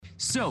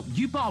So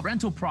you bought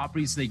rental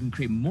properties so they can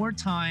create more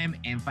time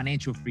and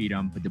financial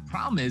freedom. But the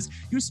problem is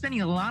you're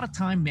spending a lot of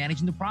time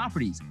managing the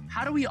properties.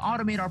 How do we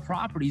automate our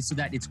properties so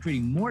that it's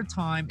creating more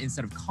time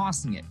instead of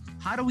costing it?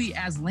 How do we,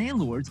 as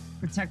landlords,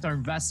 protect our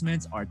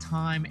investments, our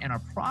time, and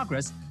our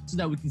progress so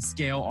that we can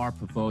scale our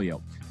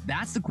portfolio?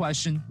 That's the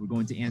question we're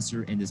going to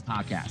answer in this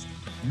podcast.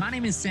 My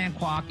name is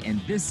span&gt,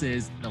 and this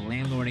is the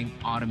Landlording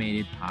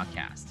Automated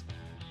Podcast.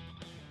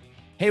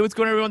 Hey, what's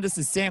going on, everyone? This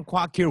is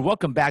span&gt here.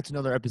 Welcome back to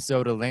another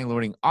episode of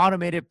Landlording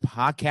Automated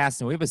Podcast.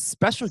 And we have a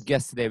special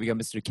guest today. We got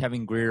Mr.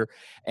 Kevin Greer.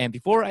 And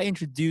before I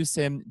introduce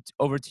him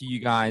over to you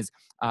guys,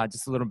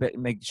 just a little bit,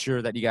 make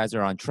sure that you guys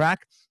are on track.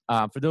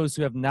 For those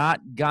who have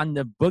not gotten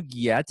the book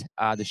yet,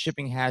 the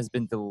shipping has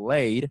been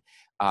delayed.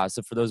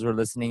 So for those who are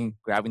listening,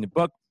 grabbing the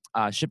book,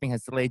 shipping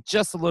has delayed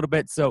just a little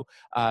bit. So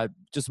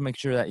just make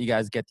sure that you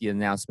guys get the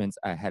announcements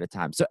ahead of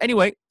time. So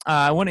anyway,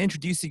 I want to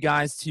introduce you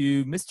guys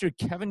to Mr.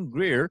 Kevin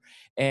Greer,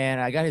 and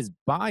I got his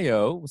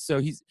bio.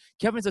 So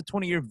Kevin's a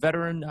 20-year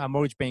veteran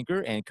mortgage banker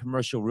and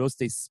commercial real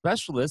estate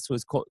specialist who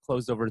has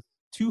closed over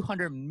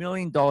 $200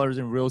 million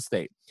in real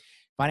estate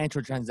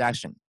financial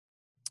transaction.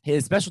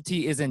 His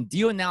specialty is in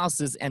deal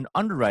analysis and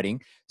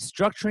underwriting,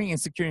 structuring and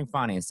securing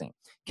financing.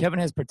 Kevin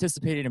has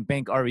participated in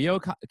bank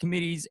REO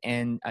committees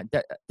and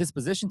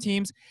disposition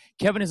teams.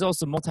 Kevin is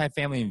also a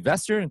multifamily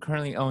investor and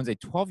currently owns a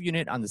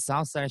 12-unit on the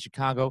south side of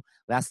Chicago.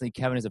 Lastly,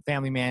 Kevin is a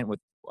family man with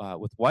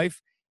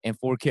wife and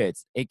 4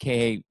 kids,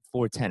 aka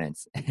 4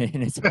 tenants in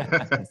his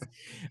house.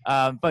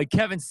 But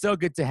Kevin, so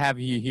good to have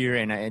you here,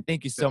 and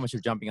thank you so much for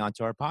jumping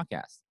onto our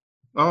podcast.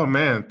 Oh,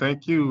 man.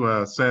 Thank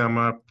you, Sam.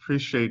 I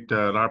appreciate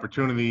the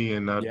opportunity,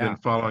 and I've been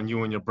following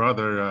you and your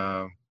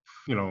brother,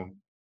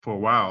 for a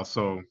while.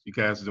 So you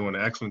guys are doing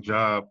an excellent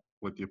job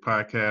with your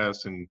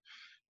podcast and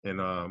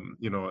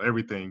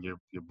everything,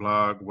 your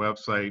blog,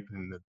 website,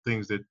 and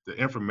the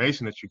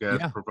information that you guys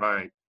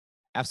provide.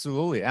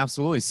 Absolutely.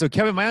 Absolutely. So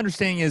Kevin, my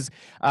understanding is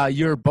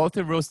you're both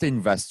a real estate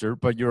investor,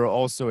 but you're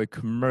also a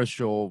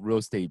commercial real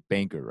estate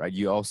banker, right?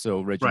 You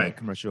also originate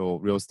commercial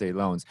real estate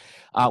loans.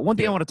 One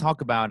thing I want to talk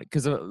about,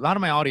 because a lot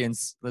of my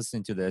audience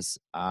listening to this,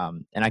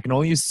 and I can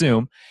only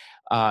assume,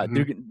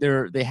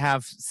 they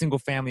have single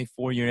family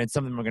 4 units.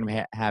 Some of them are going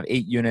to have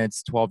 8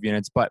 units, 12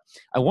 units. But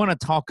I want to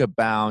talk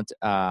about,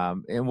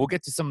 and we'll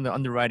get to some of the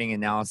underwriting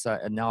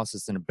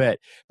analysis in a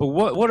bit. But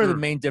what are the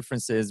main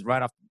differences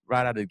right out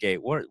of the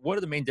gate? What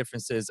are the main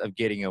differences of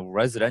getting a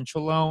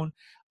residential loan,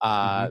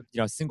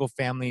 single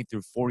family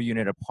through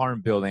 4-unit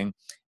apartment building,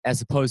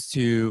 as opposed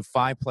to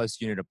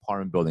 5+ unit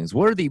apartment buildings?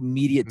 What are the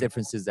immediate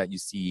differences that you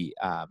see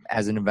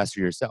as an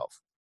investor yourself?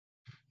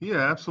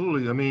 Yeah,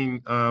 absolutely.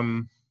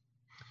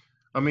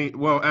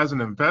 Well, as an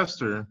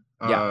investor,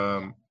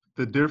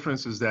 the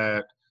difference is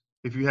that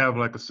if you have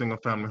like a single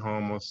family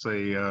home, or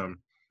say a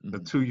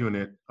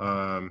 2-unit,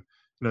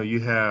 you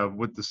have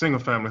with the single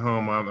family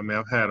home.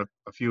 I've had a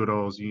few of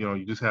those.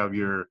 You just have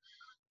your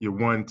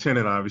one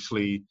tenant,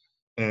 obviously,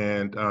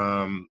 and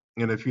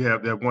if you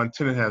have that one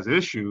tenant has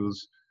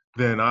issues,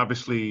 then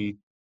obviously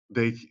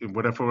for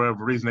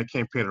whatever reason they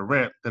can't pay the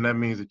rent. Then that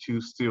means that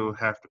you still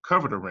have to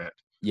cover the rent.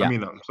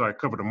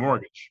 Cover the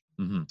mortgage.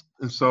 And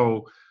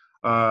so,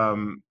 there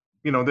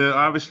are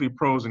obviously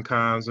pros and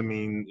cons.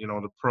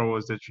 The pro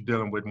is that you're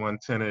dealing with one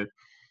tenant,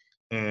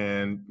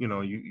 and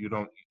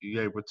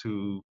you're able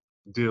to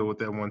deal with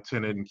that one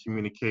tenant and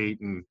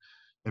communicate and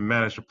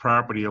manage the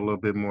property a little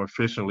bit more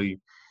efficiently.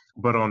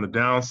 But on the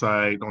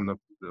downside, on the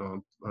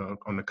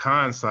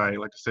con side,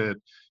 like I said,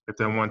 if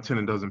that one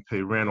tenant doesn't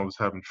pay rent or is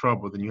having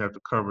trouble, then you have to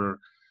cover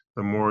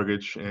the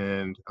mortgage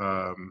and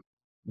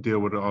deal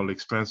with all the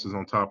expenses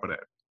on top of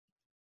that.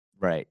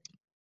 Right.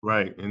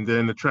 And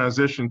then the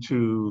transition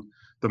to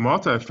the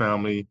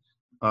multifamily,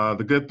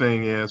 the good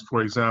thing is,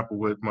 for example,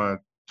 with my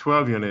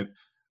 12-unit,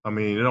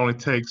 it only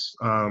takes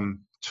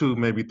 2,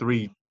 maybe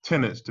 3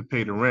 tenants to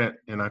pay the rent,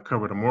 and I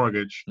cover the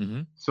mortgage.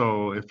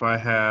 So if I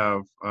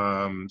have,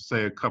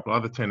 say, a couple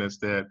other tenants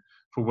that,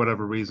 for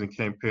whatever reason,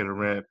 can't pay the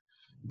rent,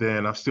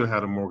 then I still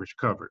have the mortgage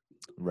covered.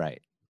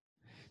 Right.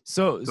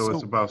 So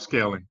it's about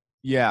scaling.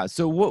 Yeah.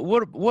 So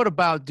what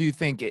about, do you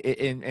think,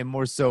 and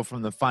more so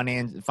from the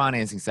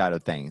financing side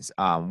of things,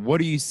 what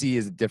do you see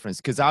as a difference?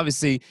 Because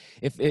obviously,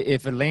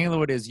 if a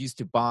landlord is used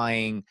to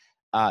buying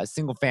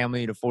single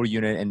family to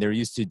 4-unit, and they're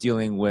used to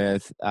dealing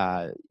with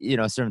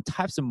certain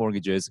types of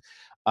mortgages,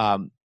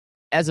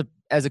 as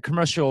a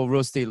commercial real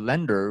estate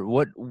lender,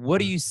 what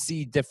do you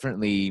see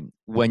differently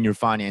when you're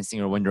financing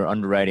or when you're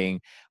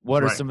underwriting?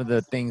 What are some of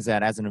the things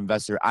that, as an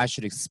investor, I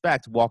should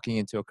expect walking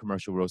into a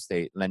commercial real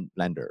estate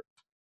lender?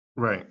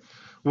 Right.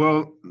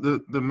 Well,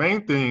 the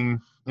main thing,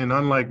 and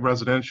unlike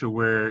residential,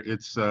 where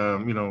it's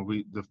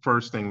the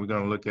first thing we're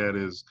going to look at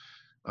is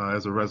on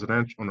the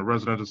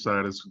residential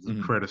side is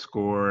the credit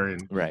score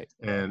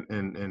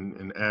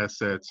and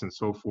assets and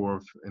so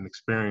forth and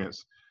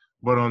experience.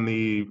 But on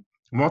the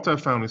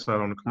multifamily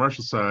side, on the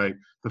commercial side,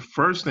 the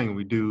first thing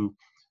we do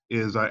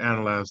is I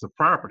analyze the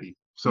property.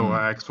 So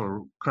I ask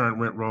for current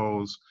rent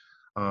rolls,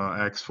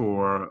 I ask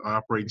for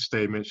operating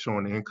statements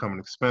showing the income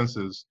and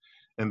expenses.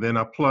 and then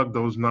I plug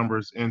those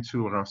numbers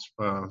into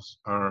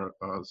our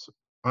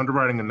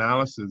underwriting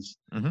analysis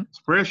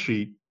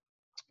spreadsheet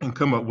and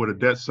come up with a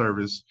debt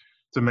service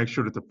to make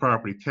sure that the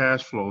property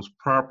cash flows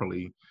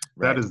properly.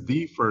 That is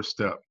the first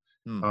step.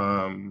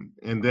 And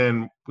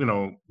then,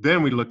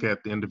 then we look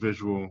at the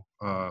individual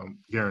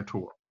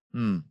guarantor.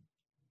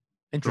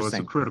 Interesting. So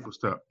it's a critical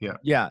step. Yeah.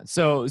 Yeah.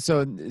 So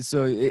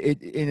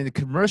it in the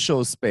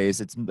commercial space,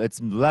 it's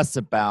less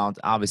about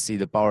obviously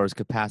the borrower's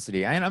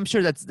capacity, and I'm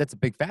sure that's a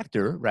big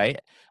factor, right?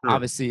 Sure.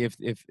 Obviously,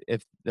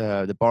 if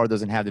the borrower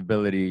doesn't have the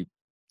ability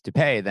to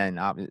pay, then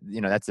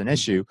that's an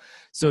issue.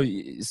 So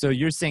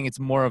you're saying it's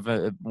more of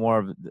the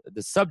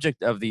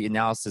subject of the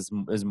analysis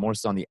is more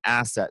so on the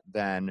asset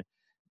than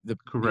the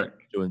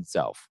individual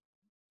itself.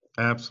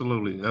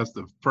 Absolutely. That's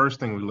the first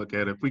thing we look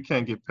at. If we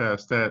can't get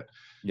past that,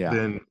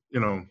 then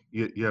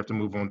you have to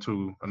move on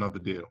to another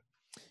deal.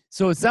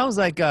 So it sounds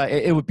like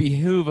it would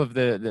behoove of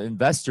the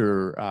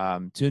investor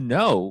to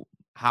know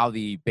how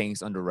the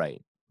banks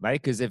underwrite,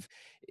 right? Because if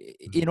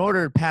in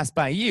order to pass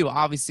by you,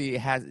 obviously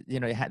it has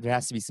there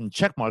has to be some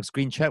check marks,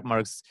 green check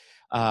marks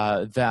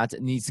that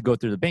needs to go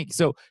through the bank.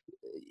 So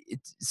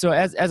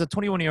as a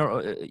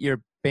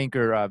 21-year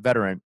banker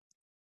veteran,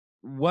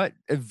 what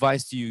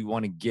advice do you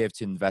want to give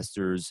to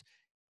investors?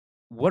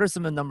 What are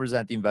some of the numbers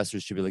that the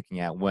investors should be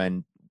looking at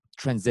when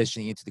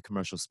transitioning into the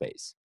commercial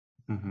space?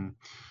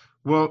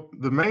 Well,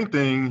 the main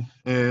thing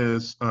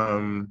is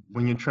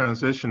when you're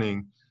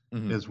transitioning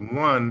is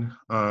one,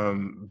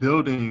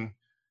 building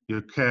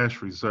your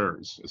cash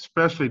reserves,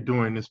 especially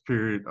during this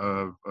period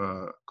of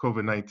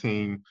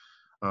COVID-19.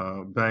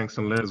 Banks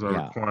and lenders are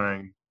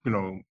requiring,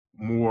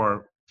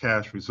 more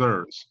cash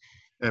reserves.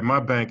 At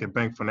my bank, at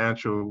Bank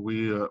Financial,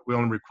 we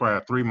only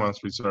require 3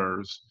 months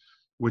reserves,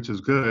 which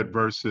is good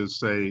versus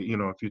say,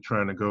 if you're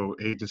trying to go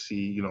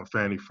agency,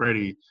 Fannie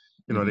Freddie,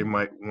 they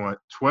might want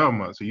 12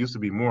 months. It used to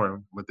be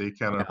more, but they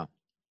kind of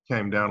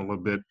came down a little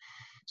bit.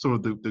 So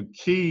the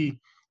key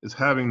is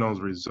having those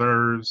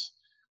reserves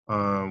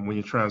when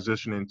you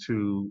transition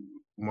into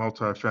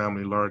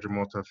multifamily, larger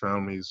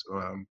multifamilies,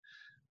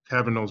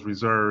 having those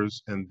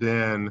reserves. And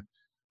then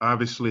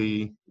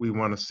obviously we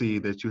want to see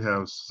that you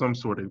have some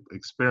sort of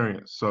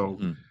experience. So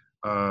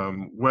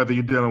whether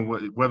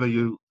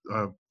you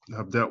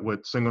have dealt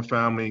with single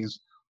families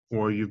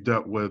or you've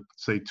dealt with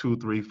say 2,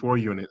 3, 4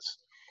 units,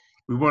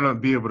 we want to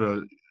be able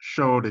to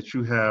show that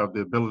you have the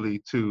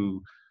ability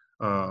to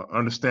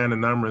understand the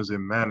numbers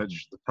and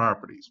manage the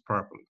properties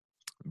properly.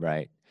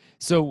 Right.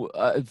 So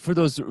for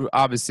those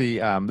obviously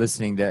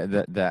listening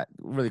that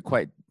really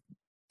quite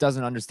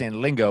doesn't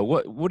understand lingo,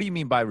 what do you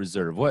mean by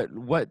reserve?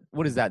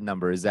 What is that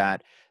number? Is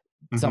that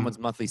someone's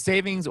monthly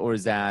savings, or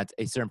is that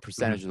a certain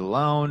percentage of the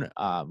loan?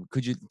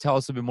 Could you tell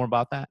us a bit more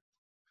about that?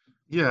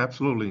 Yeah,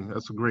 absolutely.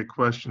 That's a great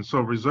question.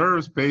 So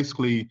reserves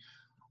basically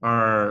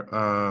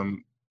are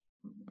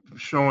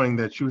showing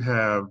that you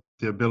have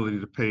the ability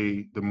to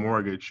pay the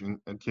mortgage in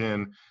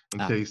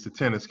case the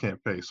tenants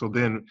can't pay. So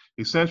then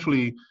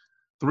essentially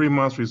 3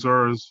 months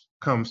reserves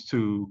comes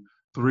to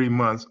 3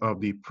 months of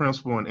the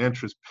principal and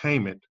interest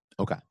payment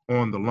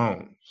on the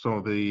loan.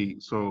 So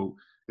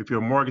if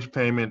your mortgage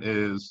payment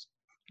is,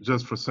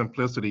 just for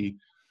simplicity,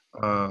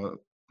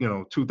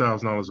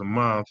 $2,000 a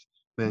month,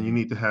 then you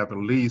need to have at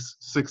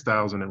least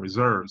 $6,000 in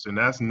reserves, and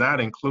that's not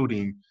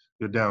including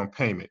your down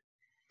payment.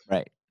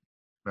 Right.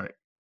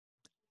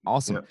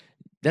 Awesome.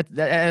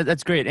 Yeah.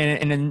 That's great.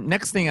 And the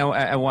next thing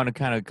I want to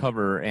kind of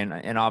cover,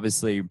 and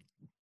obviously,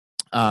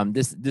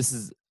 this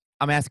is,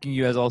 I'm asking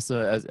you as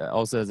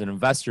an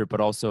investor, but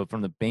also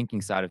from the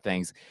banking side of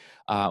things.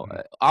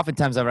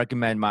 Oftentimes, I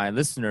recommend my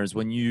listeners,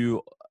 when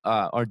you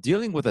are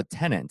dealing with a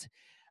tenant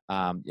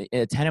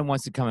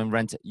wants to come and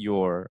rent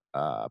your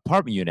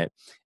apartment unit.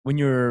 When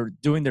you're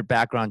doing their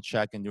background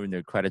check and doing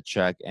their credit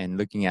check and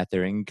looking at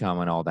their income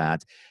and all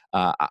that,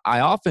 I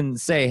often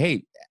say,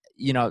 hey,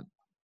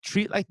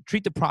 treat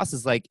the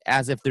process like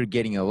as if they're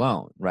getting a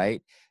loan,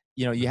 right?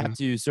 You have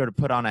to sort of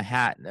put on a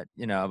hat,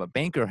 a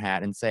banker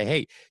hat, and say,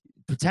 hey,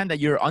 pretend that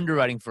you're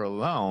underwriting for a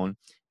loan.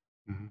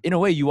 In a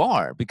way you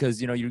are,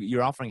 because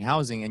you're offering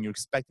housing and you're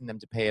expecting them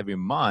to pay every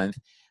month,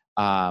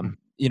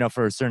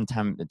 for a certain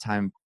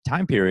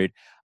time period.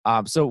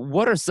 So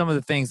what are some of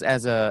the things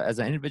as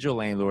an individual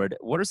landlord,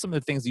 what are some of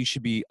the things you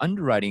should be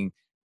underwriting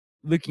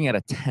looking at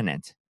a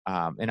tenant?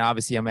 And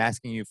obviously I'm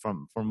asking you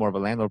from more of a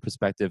landlord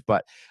perspective,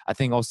 but I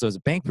think also as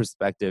a bank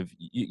perspective,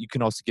 you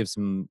can also give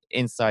some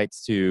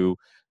insights to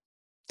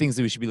things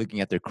that we should be looking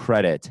at their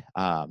credit,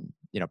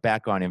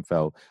 background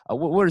info.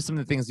 What are some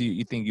of the things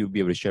you think you'd be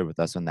able to share with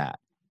us on that?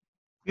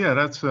 Yeah,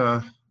 that's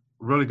a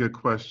really good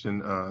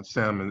question,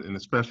 Sam, and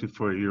especially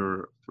for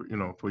your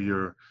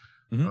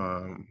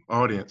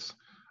audience.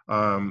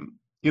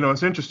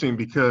 It's interesting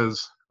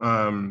because,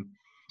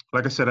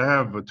 like I said, I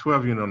have a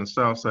 12 unit on the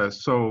south side.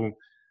 So,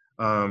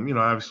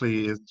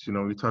 obviously it's,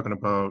 we're talking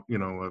about,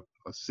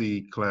 a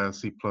C class,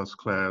 C plus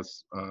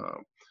class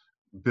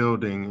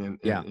building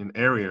in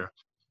area.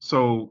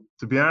 So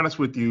to be honest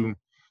with you,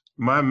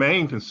 my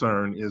main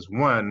concern is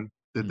one,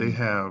 that they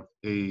have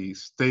a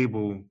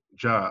stable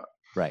job.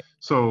 Right.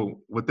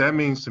 So what that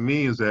means to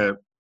me is that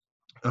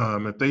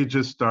if they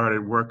just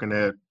started working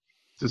at,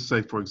 just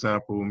say, for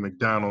example,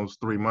 McDonald's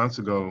 3 months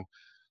ago,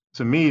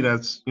 to me,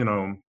 that's, I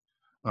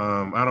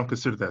don't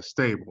consider that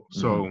stable. Mm-hmm.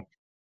 So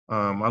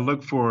I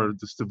look for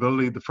the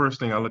stability. The first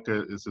thing I look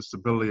at is the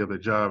stability of the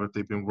job. If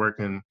they've been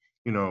working,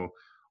 you know,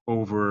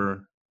 over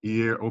a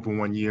year, over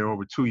 1 year,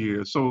 over 2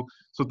 years. So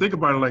think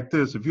about it like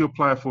this: if you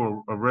apply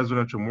for a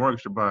residential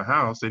mortgage to buy a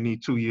house, they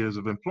need 2 years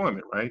of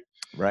employment, right?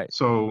 Right.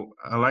 So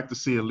I like to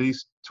see at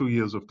least 2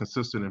 years of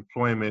consistent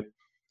employment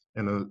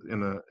in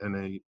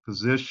a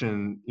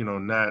position,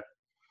 not,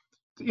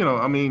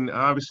 I mean,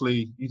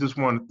 obviously you just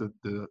want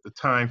the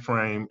time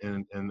frame,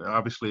 and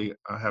obviously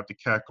I have to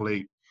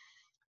calculate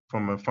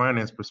from a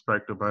finance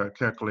perspective. I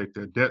calculate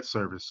their debt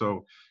service.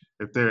 So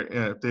if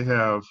they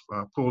have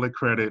poor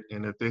credit,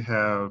 and if they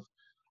have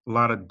a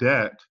lot of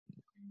debt,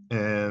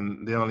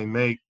 and they only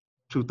make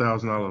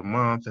 $2,000 a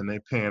month, and they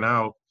paying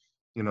out,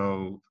 you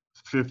know,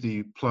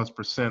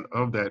 50+%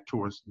 of that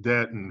towards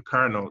debt and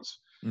car notes,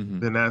 Mm-hmm.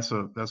 then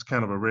that's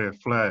kind of a red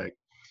flag.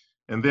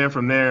 And then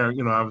from there,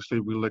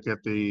 obviously we look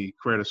at the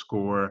credit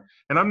score.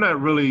 And I'm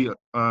not really,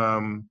 I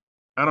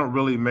don't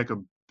really make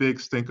a big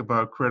stink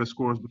about credit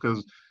scores,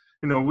 because,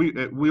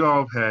 we all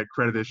have had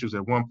credit issues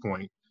at one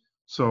point.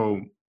 So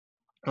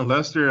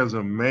unless there is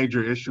a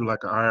major issue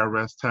like an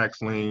IRS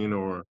tax lien,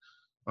 or,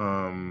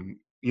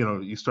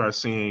 you start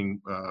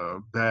seeing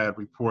bad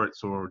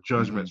reports or Mm-hmm.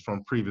 judgments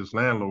from previous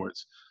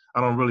landlords,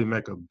 I don't really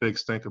make a big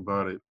stink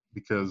about it,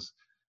 because,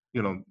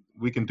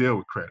 we can deal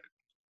with credit.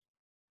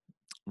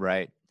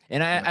 Right.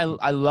 And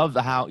I love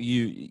how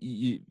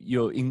you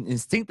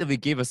instinctively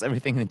gave us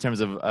everything in terms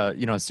of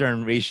a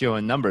certain ratio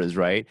and numbers,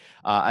 right?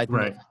 I think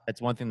Right.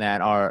 that's one thing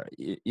that our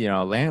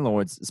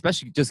landlords,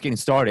 especially just getting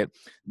started,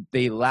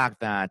 they lack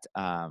that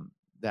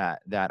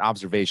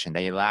observation.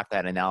 They lack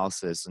that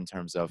analysis in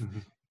terms of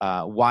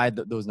Mm-hmm. why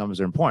those numbers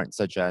are important,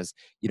 such as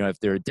if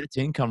their debt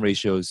to income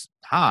ratio is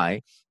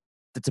high,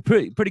 that's a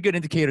pretty good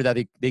indicator that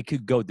they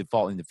could go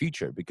default in the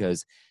future,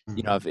 because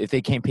Mm-hmm. if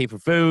they can't pay for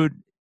food,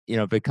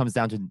 if it comes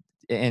down to,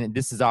 and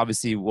this is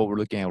obviously what we're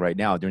looking at right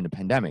now during the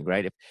pandemic,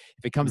 right? If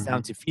it comes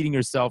down Mm-hmm. to feeding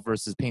yourself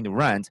versus paying the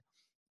rent,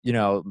 you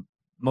know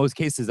most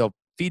cases they'll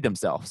feed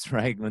themselves,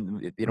 right, when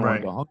they don't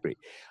want to Right. go hungry.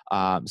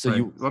 So Right.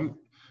 you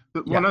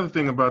Yeah. One other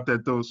thing about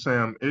that, though,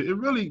 Sam, it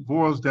really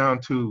boils down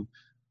to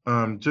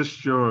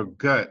just your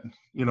gut.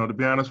 To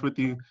be honest with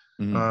you,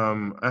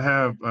 Hmm. I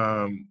have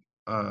uh,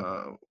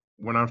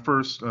 when I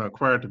first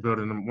acquired the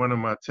building, one of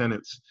my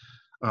tenants,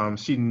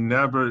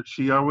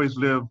 she always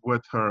lived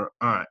with her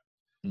aunt.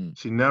 Mm.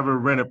 She never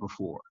rented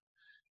before.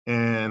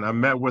 And I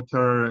met with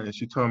her, and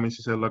she told me,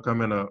 she said, "Look,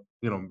 I'm in a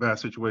bad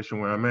situation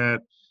where I'm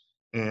at,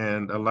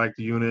 and I like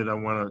the unit. I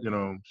want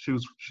to,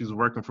 she's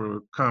working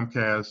for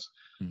Comcast.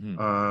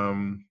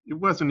 Hmm. It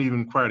wasn't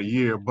even quite a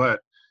year,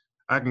 but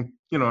I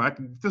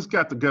just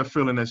got the gut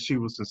feeling that she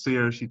was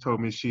sincere. She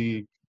told me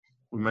she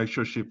would make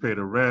sure she paid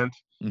her rent.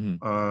 Hmm.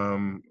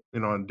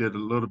 I did a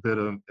little bit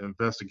of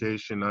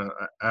investigation. I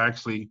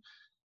actually,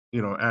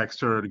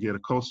 asked her to get a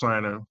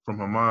co-signer from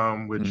her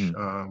mom, which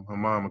Hmm. her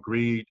mom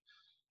agreed.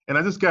 And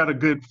I just got a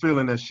good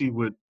feeling that she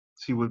would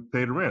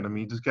pay the rent. I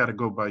mean, you just got to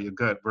go by your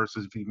gut,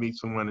 versus if you meet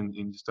someone and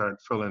you start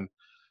feeling,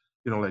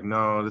 like,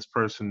 no, this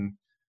person,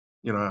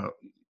 you know,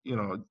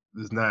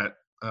 is not.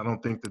 I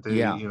don't think that they,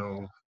 Yeah.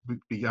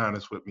 be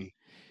honest with me.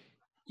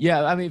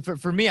 Yeah, I mean,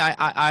 for me,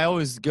 I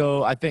always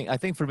go. I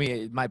think for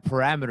me, my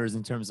parameters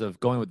in terms of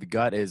going with the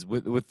gut is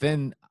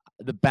within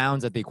the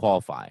bounds that they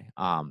qualify.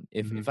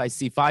 If Hmm. I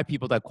see 5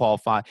 people that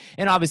qualify,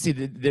 and obviously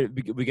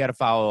we got to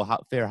follow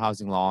fair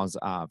housing laws,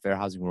 fair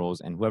housing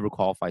rules, and whoever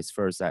qualifies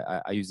first,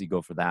 I usually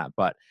go for that.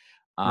 But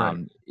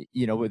Right.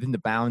 within the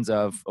bounds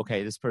of,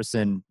 okay, this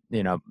person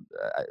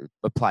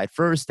applied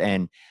first,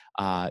 and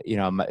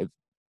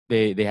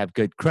they have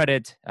good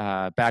credit,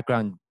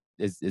 background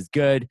is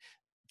good,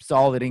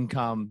 solid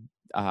income.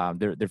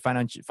 Their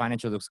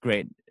financial looks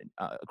great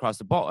across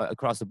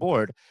the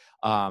board.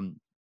 Um,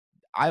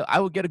 I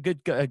would get a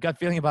good gut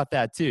feeling about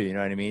that too. You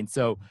know what I mean?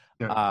 So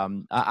Yeah.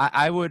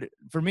 I would,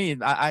 for me,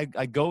 I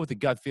go with the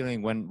gut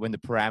feeling when the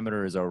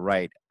parameters are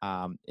right.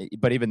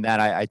 But even that,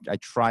 I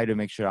try to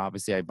make sure,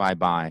 obviously, I abide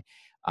by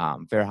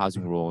fair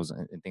housing Mhm. rules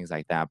and things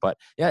like that. But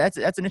yeah,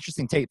 that's an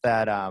interesting take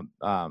that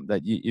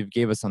that you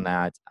gave us on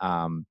that.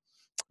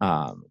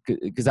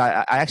 Because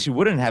I actually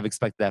wouldn't have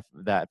expected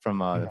that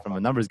from a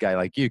numbers guy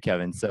like you,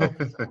 Kevin. So,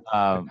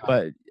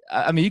 but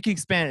I mean, you can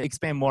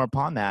expand more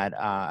upon that,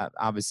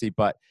 obviously,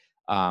 but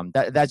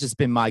that's just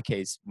been my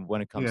case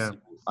when it comes Yeah. to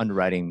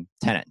underwriting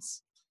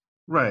tenants.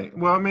 Right.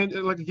 Well, I mean,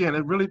 like, again,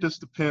 it really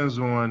just depends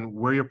on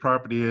where your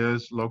property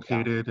is Yeah.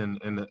 located, and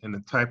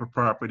the type of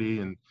property.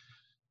 And,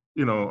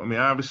 I mean,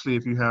 obviously,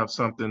 if you have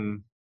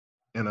something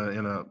in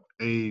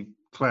a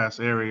class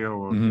area,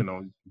 or,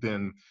 Hmm.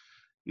 then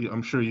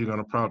I'm sure you're going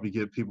to probably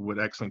get people with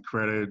excellent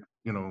credit,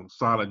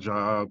 solid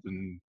job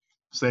and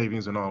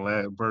savings and all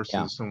that, Yeah.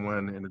 versus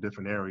someone in a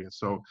different area.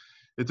 So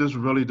it just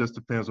really just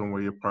depends on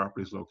where your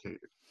property is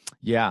located.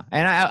 Yeah.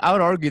 And I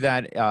would argue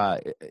that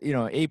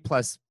A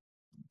plus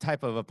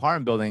type of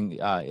apartment building,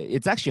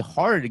 it's actually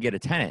harder to get a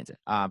tenant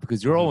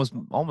because you're almost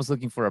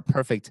looking for a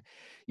perfect,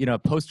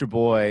 poster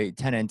boy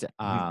tenant.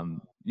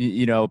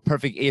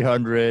 Perfect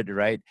 800,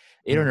 right?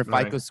 800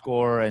 FICO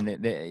score, and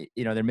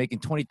they're making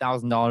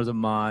 $20,000 a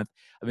month.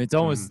 I mean, it's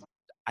almost.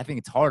 I think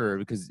it's harder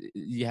because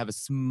you have a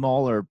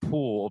smaller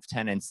pool of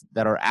tenants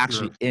that are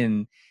actually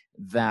in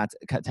that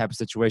type of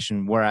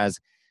situation. Whereas,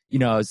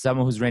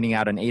 someone who's renting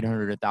out an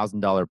 $800,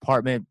 $1,000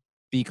 apartment,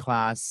 B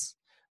class,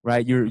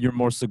 right? You're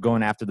more so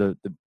going after the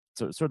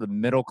sort of the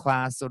middle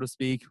class, so to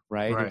speak,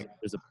 right?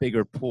 There's a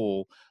bigger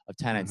pool of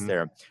tenants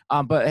there.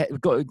 But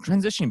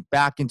transitioning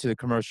back into the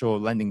commercial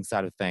lending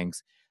side of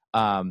things,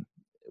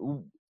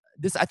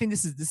 I think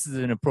this is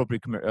an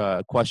appropriate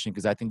question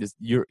because I think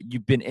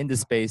you've been in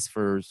this space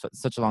for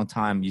such a long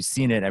time. You've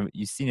seen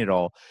it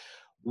all.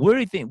 What do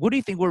you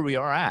think where we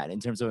are at in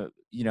terms of,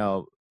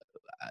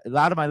 a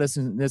lot of my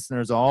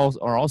listeners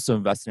are also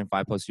invested in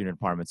 5+ unit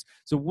apartments.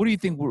 So what do you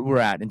think we're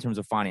at in terms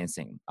of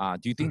financing?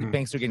 Do you think the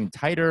banks are getting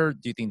tighter?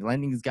 Do you think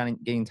lending is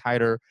getting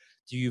tighter?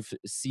 Do you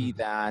see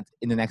that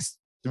in the next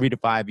 3 to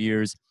 5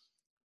 years,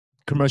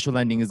 commercial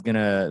lending is going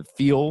to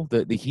feel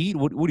the heat?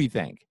 What do you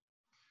think?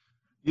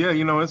 Yeah,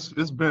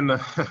 it's been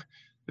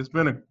it's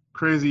been a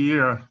crazy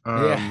year.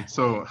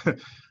 So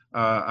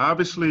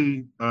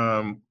obviously,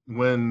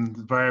 when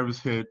the virus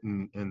hit,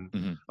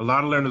 and a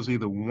lot of lenders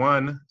either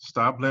one,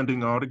 stopped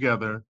lending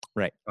altogether,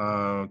 right?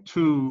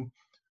 Two,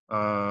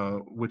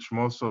 which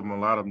most of them, a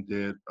lot of them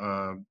did,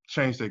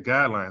 change their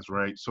guidelines,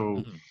 right?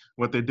 So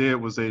what they did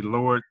was they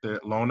lowered their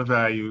loan to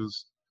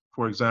values.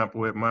 For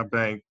example, at my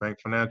bank, Bank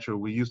Financial,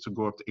 we used to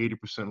go up to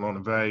 80% loan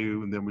to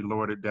value, and then we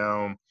lowered it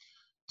down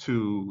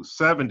to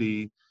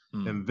 70.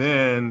 And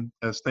then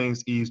as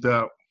things eased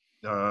up,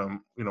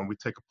 we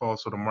take a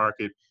pulse of the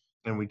market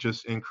and we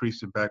just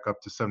increased it back up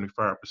to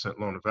 75%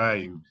 loan to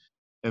value.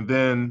 And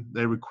then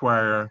they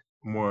require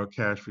more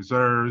cash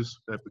reserves.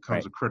 That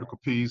becomes a critical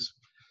piece.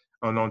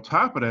 And on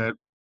top of that,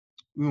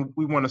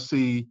 we want to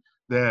see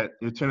that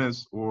your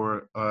tenants,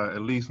 or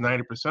at least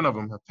 90% of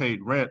them, have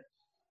paid rent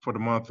for the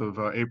month of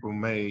April,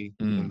 May,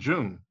 and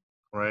June,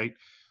 right?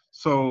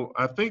 So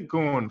I think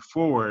going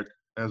forward,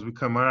 as we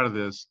come out of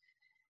this,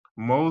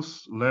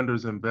 most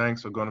lenders and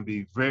banks are going to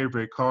be very,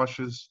 very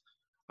cautious.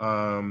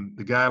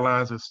 The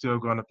guidelines are still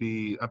going to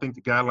be, I think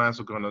the guidelines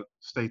are going to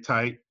stay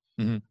tight.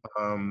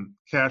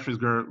 Cash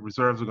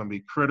reserves are going to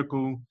be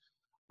critical.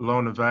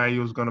 Loan to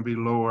value is going to be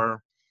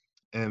lower.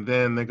 And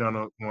then they're going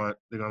to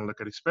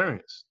look at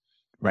experience.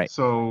 Right.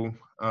 So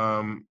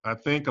I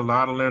think a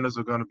lot of lenders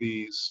are going to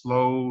be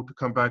slow to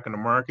come back in the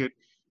market.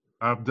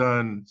 I've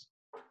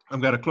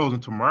got a closing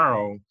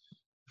tomorrow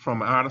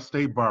from an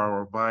out-of-state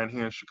borrower buying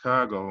here in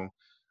Chicago,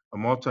 a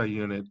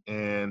multi-unit,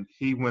 and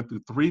he went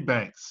through 3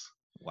 banks.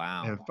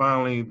 Wow. And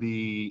finally,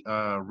 the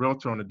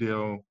realtor on the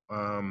deal,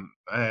 I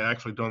had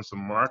actually done some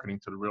marketing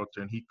to the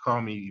realtor, and he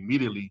called me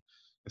immediately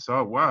and said,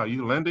 "Oh, wow,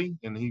 you lending?"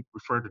 And he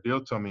referred the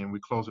deal to me, and we're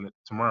closing it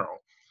tomorrow.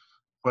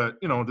 But,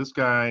 this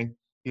guy,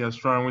 he has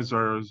strong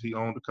reserves. He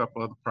owned a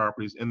couple other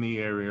properties in the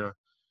area,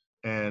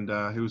 and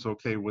he was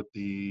okay with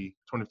the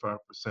 25%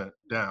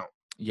 down.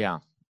 Yeah.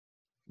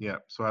 Yeah.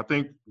 So I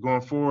think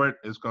going forward,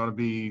 it's going to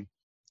be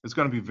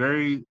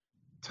very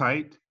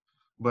tight,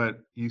 but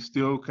you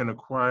still can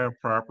acquire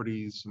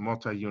properties,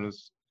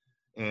 multi-units,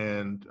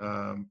 and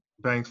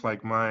banks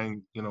like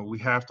mine, we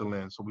have to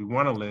lend. So we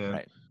want to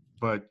lend,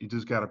 but you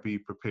just got to be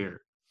prepared.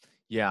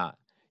 Yeah.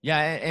 Yeah.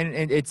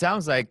 And it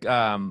sounds like,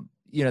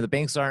 the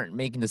banks aren't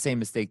making the same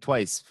mistake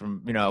twice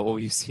from, what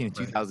we've seen in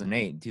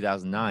 2008 and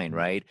 2009,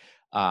 right?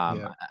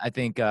 I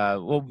think,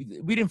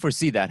 we didn't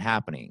foresee that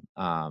happening.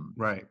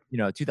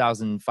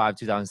 2005,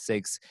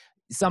 2006,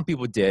 some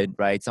people did,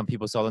 right? Some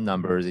people saw the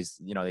numbers.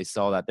 They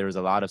saw that there was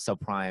a lot of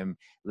subprime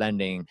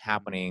lending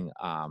happening,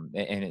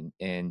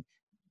 and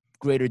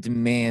greater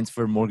demands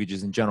for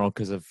mortgages in general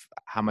because of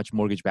how much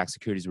mortgage-backed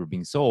securities were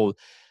being sold.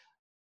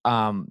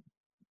 I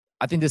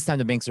think this time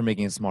the banks are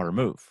making a smarter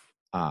move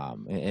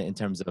in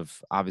terms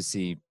of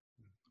obviously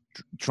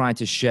trying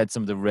to shed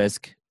some of the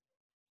risk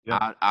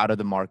out of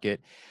the market.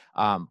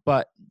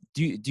 But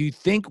do you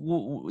think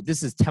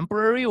this is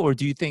temporary, or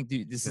do you think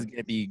this is going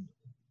to be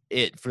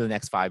it for the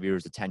next 5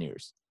 years or 10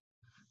 years?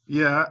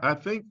 Yeah, I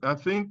think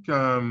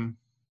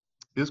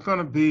it's going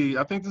to be.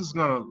 I think this is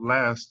going to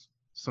last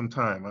some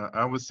time.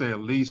 I would say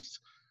at least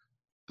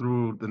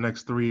through the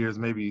next 3 years,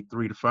 maybe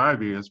 3 to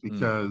 5 years,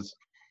 because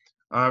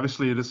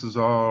obviously this is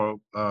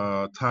all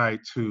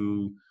tied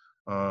to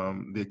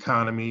the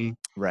economy.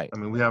 Right. I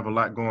mean, we have a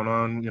lot going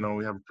on.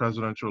 We have a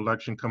presidential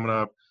election coming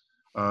up.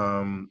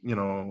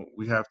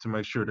 We have to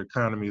make sure the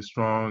economy is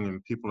strong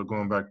and people are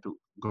going back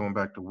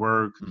to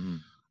work.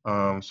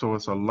 So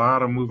it's a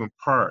lot of moving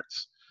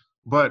parts.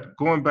 But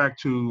going back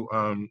to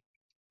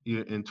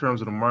in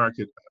terms of the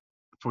market,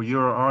 for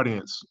your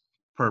audience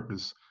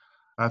purpose,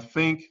 I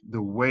think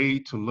the way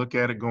to look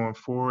at it going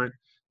forward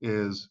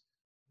is,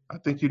 I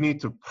think you need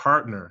to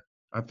partner.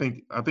 I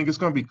think it's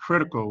going to be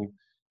critical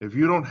if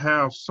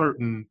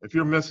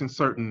you're missing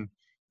certain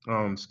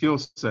skill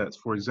sets.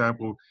 For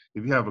example,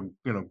 if you have a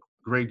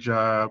great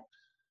job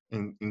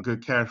in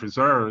good cash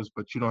reserves,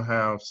 but you don't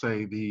have,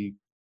 say, the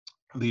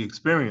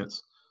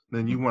experience,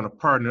 then you want to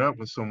partner up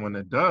with someone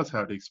that does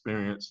have the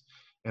experience.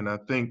 And I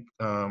think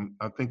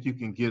you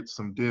can get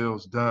some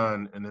deals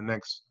done in the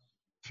next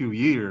few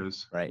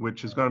years, Right.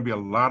 which is going to be a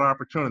lot of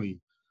opportunity.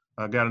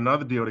 I got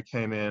another deal that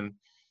came in.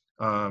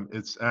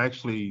 It's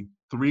actually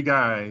three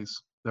guys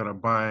that are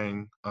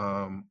buying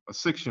a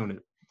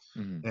 6-unit,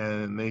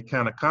 and they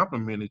kind of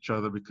complement each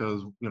other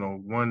because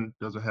one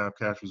doesn't have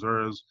cash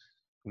reserves,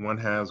 one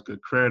has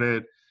good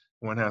credit,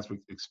 one has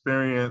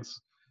experience,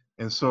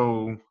 and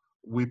so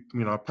we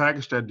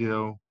packaged that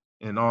deal,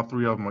 and all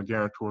three of them are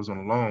guarantors on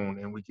the loan,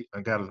 and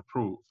I got it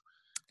approved.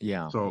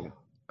 Yeah. So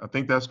I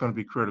think that's going to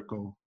be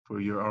critical for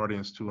your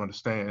audience to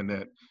understand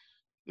that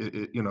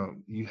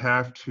you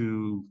have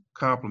to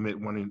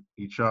complement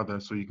each other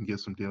so you can get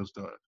some deals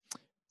done.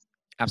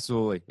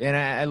 Absolutely. And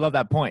I love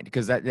that point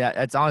because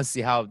that's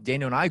honestly how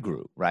Daniel and I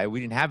grew, right?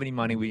 We didn't have any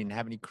money. We didn't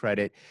have any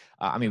credit.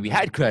 I mean, we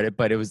had credit,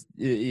 but it was,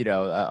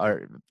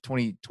 our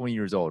 20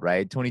 years old,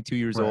 right? 22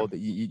 years Right. old.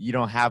 You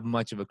don't have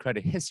much of a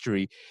credit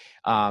history.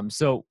 It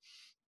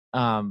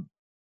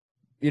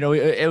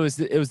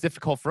was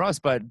difficult for us,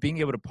 but being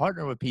able to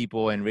partner with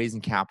people and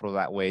raising capital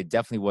that way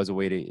definitely was a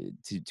way to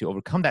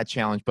overcome that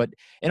challenge.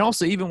 And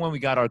also, even when we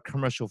got our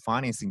commercial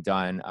financing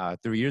done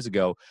 3 years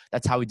ago,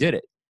 that's how we did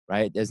it,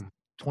 right? As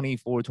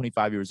 24,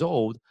 25 years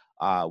old,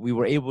 we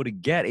were able to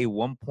get a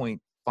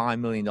 $1.5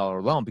 million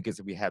loan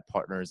because we had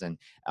partners and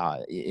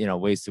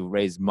ways to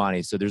raise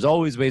money. So there's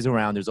always ways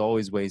around. There's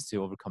always ways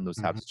to overcome those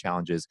types of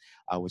challenges,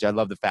 which I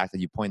love the fact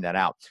that you point that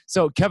out.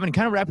 So Kevin,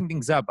 kind of wrapping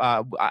things up,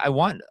 I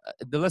want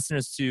the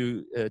listeners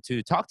to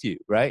talk to you,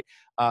 right?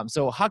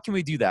 So how can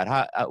we do that?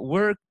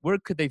 Where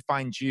could they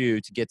find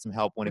you to get some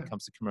help when it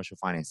comes to commercial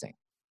financing?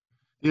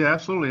 Yeah,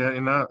 absolutely.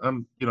 And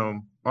I'm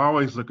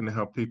always looking to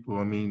help people.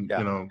 I mean,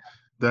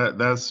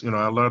 that's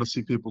I love to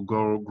see people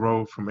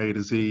grow from A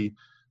to Z.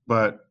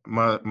 But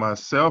my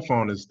cell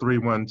phone is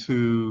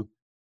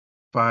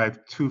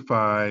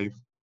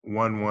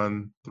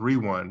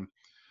 312-525-1131.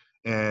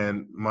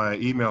 And my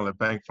email at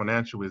Bank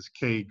Financial is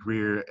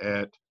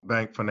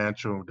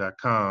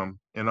kgreer@bankfinancial.com.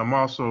 And I'm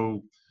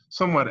also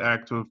somewhat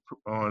active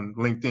on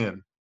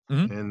LinkedIn.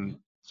 And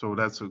so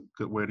that's a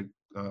good way to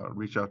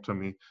reach out to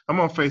me.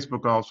 I'm on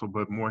Facebook also,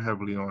 but more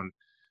heavily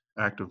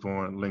active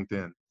on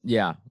LinkedIn.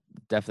 Yeah,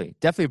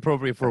 definitely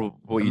appropriate for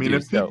what you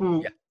do.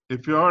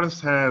 If your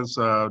artist has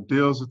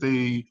deals that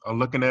they are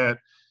looking at,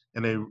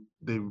 and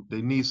they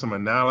need some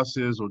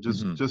analysis or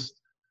just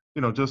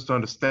to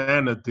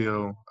understand the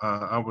deal,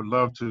 I would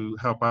love to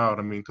help out.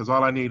 I mean, because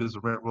all I need is a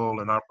rent roll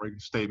and operating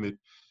statement,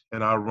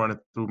 and I'll run it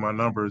through my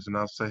numbers, and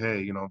I'll say,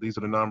 hey, these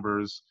are the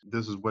numbers.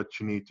 This is what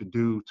you need to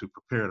do to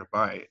prepare to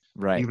buy it,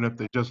 right? Even if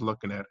they're just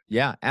looking at it.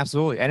 Yeah,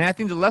 absolutely. And I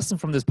think the lesson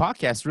from this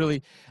podcast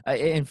really,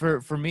 and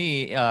for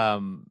me,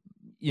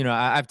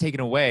 I've taken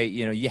away,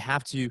 you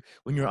have to,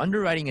 when you're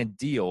underwriting a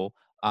deal,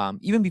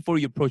 even before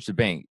you approach the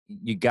bank,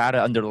 you got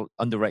to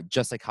underwrite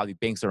just like how the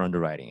banks are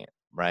underwriting it,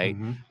 right?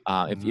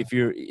 If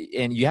you're,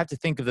 and you have to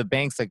think of the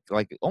banks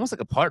like almost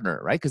like a partner,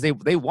 right? Because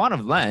they want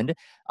to lend,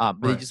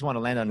 but they just want to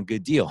land on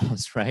good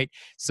deals, right?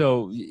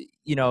 So,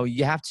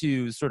 you have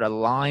to sort of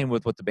align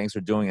with what the banks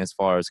are doing as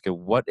far as, okay,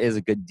 what is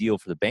a good deal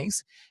for the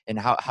banks, and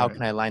how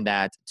can I align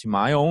that to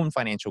my own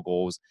financial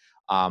goals?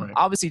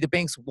 Obviously, the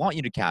banks want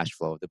you to cash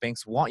flow. The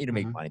banks want you to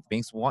make money. The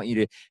banks want you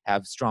to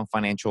have strong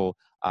financial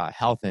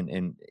health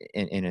and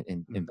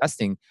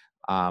investing.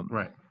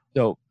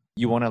 So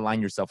you want to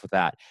align yourself with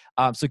that.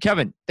 So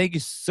Kevin, thank you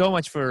so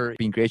much for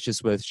being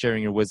gracious with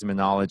sharing your wisdom and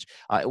knowledge.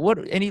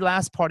 Any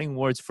last parting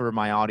words for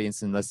my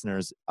audience and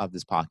listeners of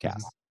this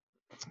podcast?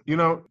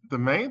 The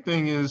main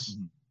thing is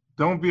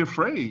don't be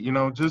afraid.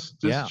 Just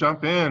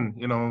jump in.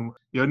 You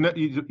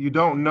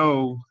don't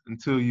know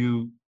until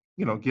you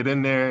get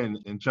in there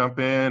and jump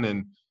in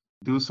and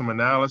do some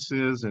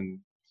analysis, and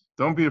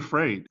don't be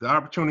afraid. The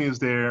opportunity is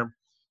there,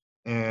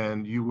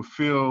 and you will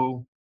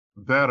feel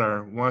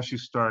better once you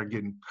start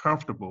getting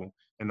comfortable.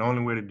 And the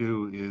only way to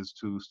do is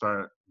to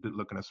start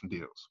looking at some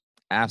deals.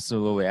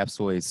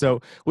 Absolutely. So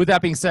with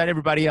that being said,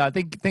 everybody,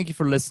 thank you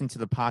for listening to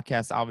the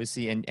podcast,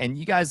 obviously. And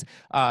you guys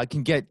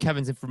can get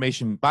Kevin's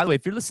information. By the way,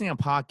 if you're listening on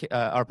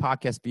our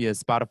podcast via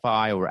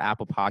Spotify or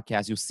Apple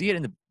Podcasts, you'll see it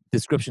in the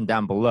description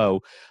down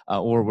below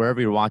or wherever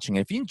you're watching.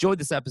 And if you enjoyed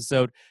this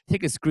episode,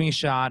 take a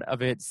screenshot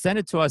of it, send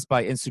it to us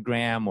by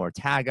Instagram or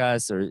tag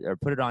us or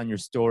put it on your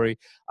story.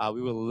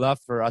 We would love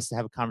for us to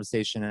have a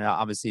conversation. And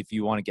obviously, if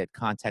you want to get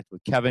contact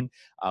with Kevin,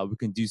 we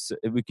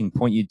can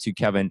point you to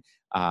Kevin.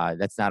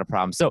 That's not a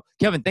problem. So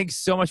Kevin, thanks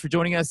so much for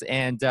joining us.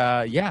 And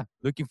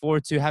looking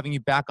forward to having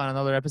you back on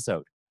another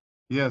episode.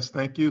 Yes,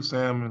 thank you,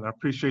 Sam. And I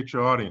appreciate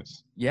your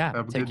audience. Yeah.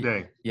 Have a good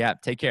day. Yeah.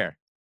 Take care.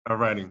 All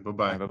righty.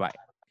 Bye-bye. Bye-bye.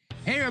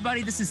 Hey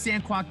everybody, this is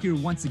span&gt here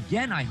once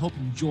again. I hope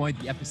you enjoyed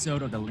the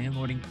episode of the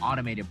Landlording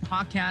Automated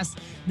Podcast.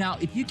 Now,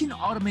 if you can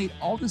automate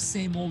all the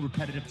same old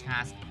repetitive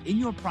tasks in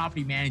your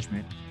property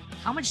management,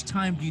 how much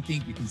time do you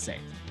think you can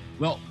save?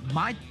 Well,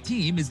 my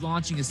team is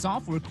launching a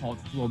software called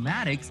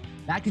Flowmatics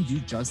that can do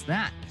just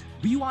that.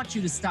 We want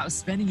you to stop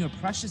spending your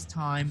precious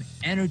time,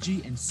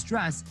 energy, and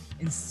stress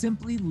and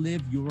simply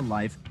live your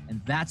life.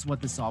 And that's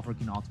what the software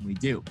can ultimately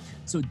do.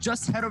 So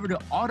just head over to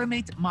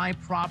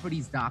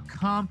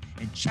automatemyproperties.com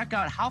and check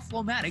out how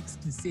Flowmatics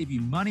can save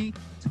you money,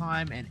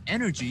 time, and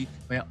energy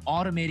by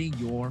automating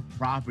your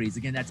properties.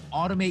 Again, that's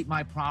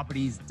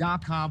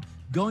automatemyproperties.com.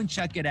 Go and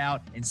check it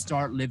out and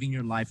start living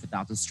your life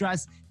without the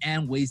stress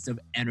and waste of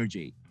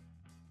energy.